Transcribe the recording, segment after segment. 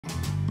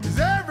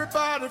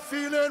everybody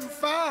feeling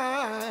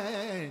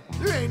fine.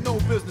 There ain't no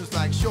business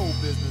like show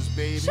business,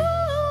 baby. Show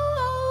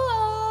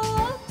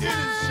time. It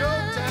is show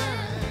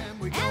time.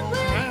 We're gonna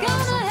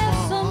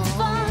have some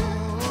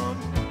fun.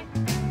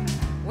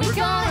 We're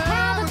gonna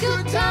have a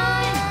good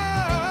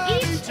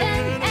time, each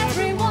and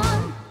every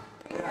one.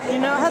 You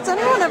know, has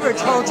anyone ever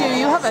told you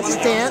you have a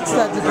stance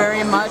that's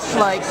very much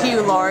like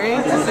Hugh Laurie?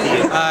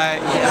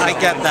 I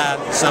get that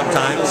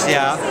sometimes.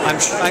 Yeah, I'm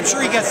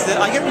sure he gets the.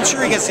 I'm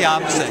sure he gets the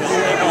opposite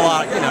a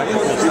lot.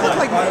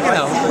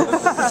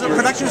 So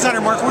production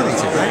designer Mark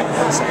Worthington, right?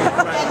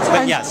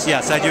 But yes,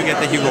 I do get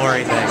the Hugh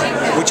Laurie thing,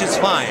 which is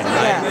fine.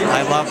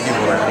 I love Hugh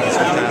Laurie. I think it's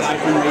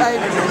fantastic.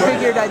 I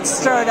figured I'd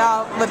start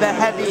out with a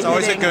heavy It's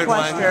always a good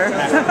question.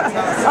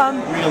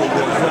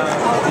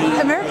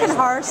 American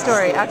Horror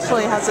Story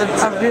actually has a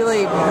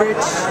really rich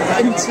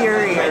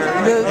interior.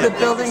 The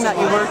building that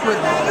you worked with,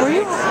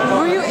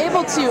 were you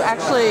able to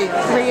actually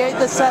create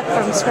the set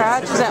from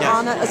scratch? Is it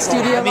on a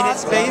studio? I mean,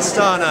 it's based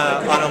on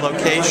a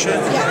location,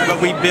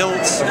 but we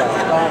built,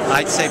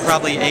 I'd say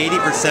probably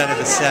 80% of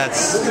the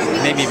sets,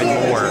 maybe even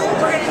more,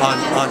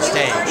 on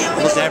stage.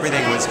 Almost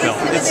everything was built.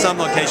 It's some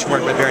location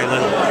work, but very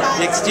little.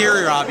 The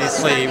exterior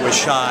obviously was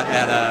shot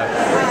at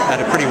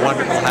a pretty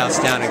wonderful house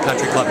down in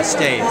Country Club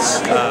Estates,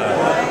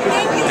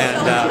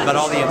 but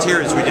all the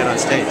interiors we did on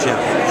stage. Yeah.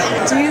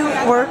 Do you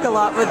work a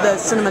lot with the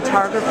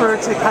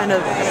cinematographer to kind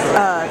of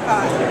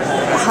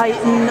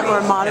heighten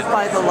or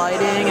modify the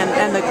lighting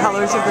and the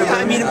colors of the room?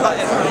 I mean,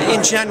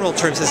 in general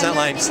terms, it's not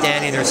like I'm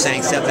standing there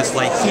saying set this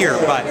light here,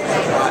 but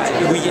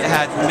we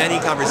had many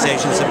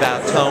conversations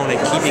about tone and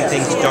keeping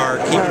things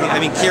dark. I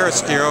mean,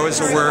 chiaroscuro is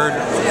a word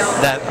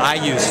that I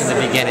used in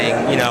the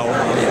beginning. You know,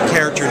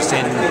 characters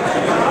in,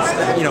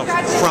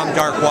 from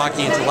dark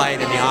walking into light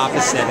and the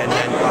opposite, and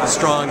then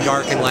strong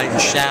dark and light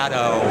and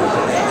shadow.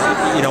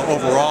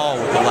 Overall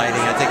with the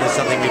lighting, I think was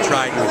something we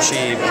tried to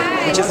achieve,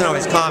 which isn't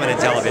always common in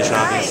television.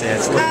 Obviously,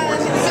 it's a little more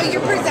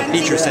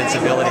feature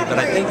sensibility, but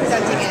I think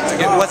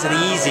it wasn't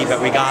easy,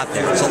 but we got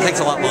there. So it takes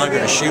a lot longer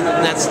to shoot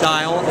in that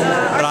style,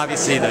 but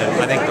obviously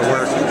I think the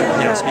work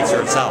speaks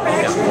for itself.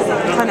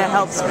 Yeah. Kind of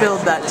helps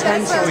build that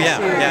tension. Oh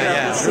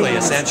yeah, it's really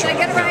essential.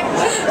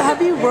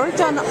 Have you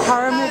worked on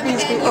horror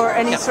movies or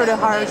any sort of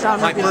horror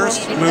genre? My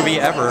first movie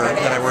ever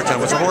that I worked on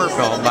was a horror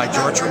film by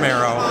George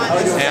Romero,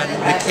 and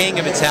the king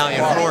of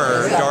Italian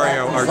horror,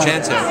 Dario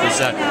Argento. It was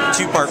a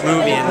two-part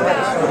movie, and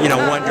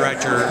one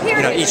director,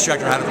 each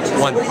director had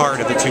one part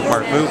of the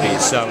two-part movie.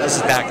 So this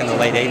is back in the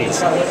late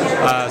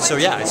 '80s. So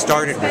yeah, I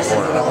started with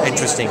horror,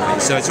 interestingly.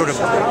 So it's sort of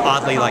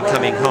oddly like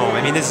coming home.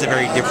 I mean, this is a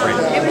very different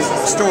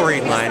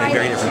storyline and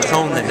very different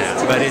tone than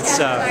that, but it's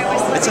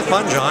a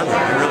fun genre.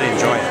 I really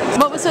enjoy it.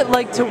 What was it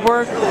like to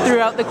work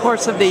throughout the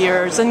course of the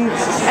years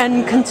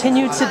and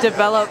continue to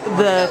develop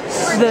the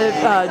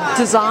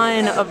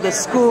design of the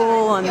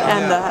school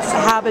and the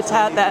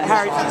habitat that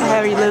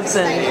Harry lives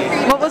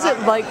in? What was it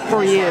like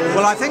for you?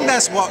 Well, I think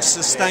that's what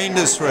sustained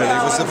us really,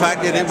 was the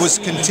fact that it was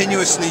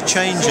continuously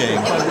changing.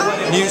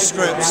 New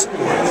scripts,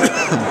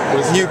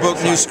 new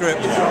book, new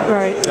script,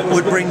 right,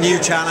 would bring new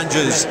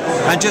challenges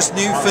and just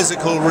new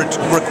physical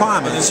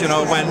requirements.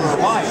 When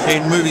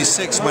in movie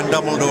 6, when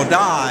Dumbledore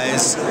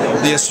dies,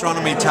 the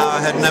astronomy tower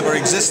had never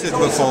existed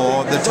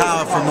before, the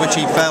tower from which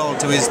he fell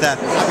to his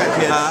death.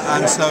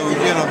 And so,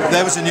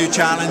 there was a new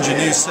challenge, a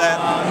new set.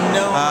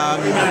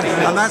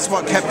 And that's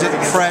what kept it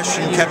fresh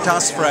and kept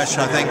us fresh,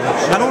 I think.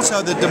 And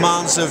also the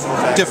demands of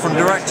different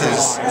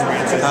directors.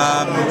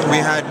 We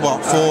had,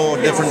 4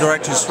 different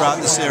directors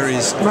throughout the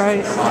series.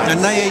 Right.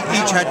 And they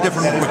each had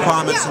different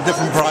requirements and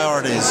different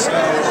priorities.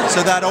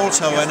 So that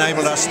also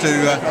enabled us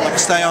to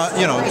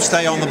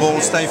stay on the ball,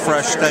 stay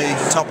fresh, stay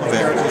top of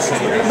it.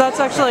 That's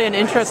actually an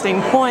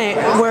interesting point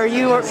where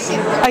you were,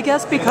 I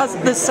guess because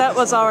the set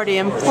was already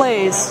in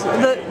place,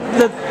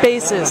 the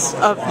basis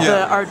of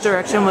the art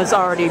direction was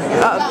already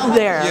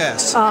there.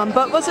 Yes.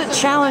 But was it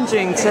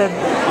challenging to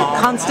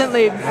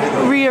constantly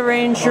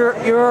rearrange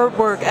your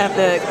work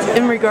ethic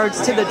in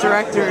regards to the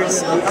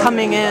directors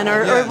coming in,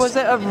 or was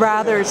it a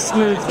rather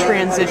smooth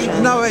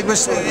transition? No,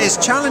 it's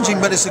challenging,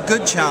 but it's a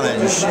good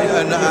challenge,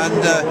 and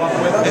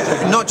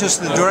not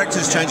just the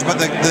directors changed, but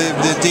the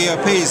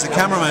DOPs, the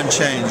cameraman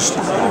changed,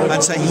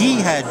 and so he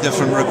had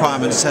different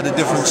requirements, had a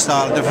different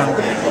style,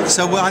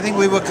 so I think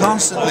we were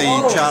constantly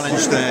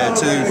challenged there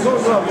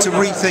to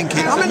rethink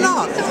it. I mean,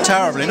 not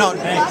terribly, not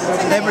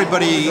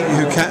everybody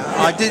who can.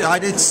 I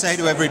did say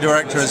to every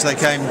director as they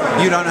came,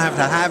 you don't have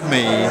to have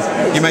me.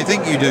 You may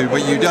think you do,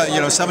 but you don't.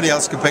 Somebody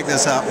else could pick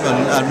this up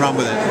and run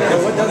with it.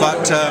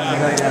 But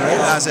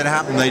as it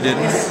happened, they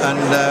didn't. And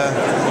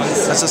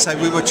as I say,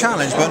 we were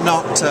challenged, but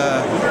not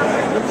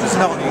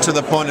to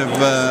the point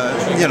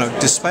of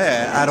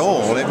despair at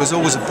all. It was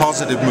always a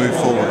positive move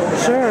forward.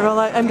 Sure. Well,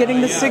 I'm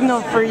getting the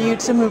signal for you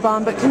to move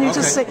on, but can you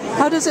just say,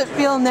 how does it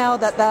feel now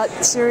that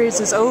that series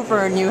is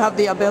over and you have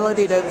the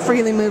ability to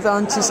freely move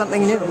on to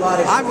something new? It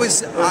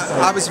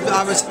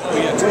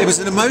was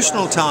an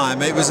emotional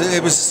time. It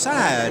was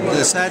sad,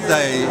 a sad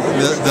day,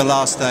 the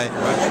last day.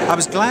 I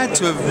was glad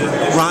to have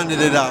rounded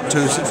it up, to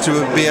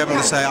be able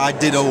to say I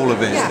did all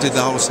of it, did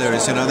the whole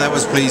series. That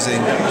was pleasing.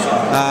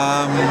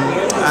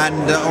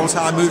 And also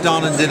I moved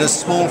on and did a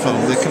small film,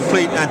 the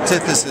complete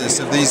antithesis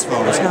of these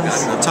films.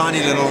 A tiny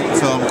little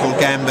film called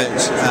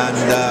Gambit,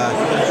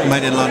 and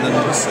made in London.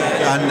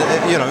 And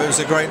it was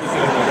a great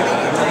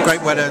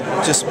way to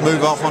just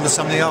move off onto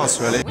something else,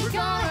 really.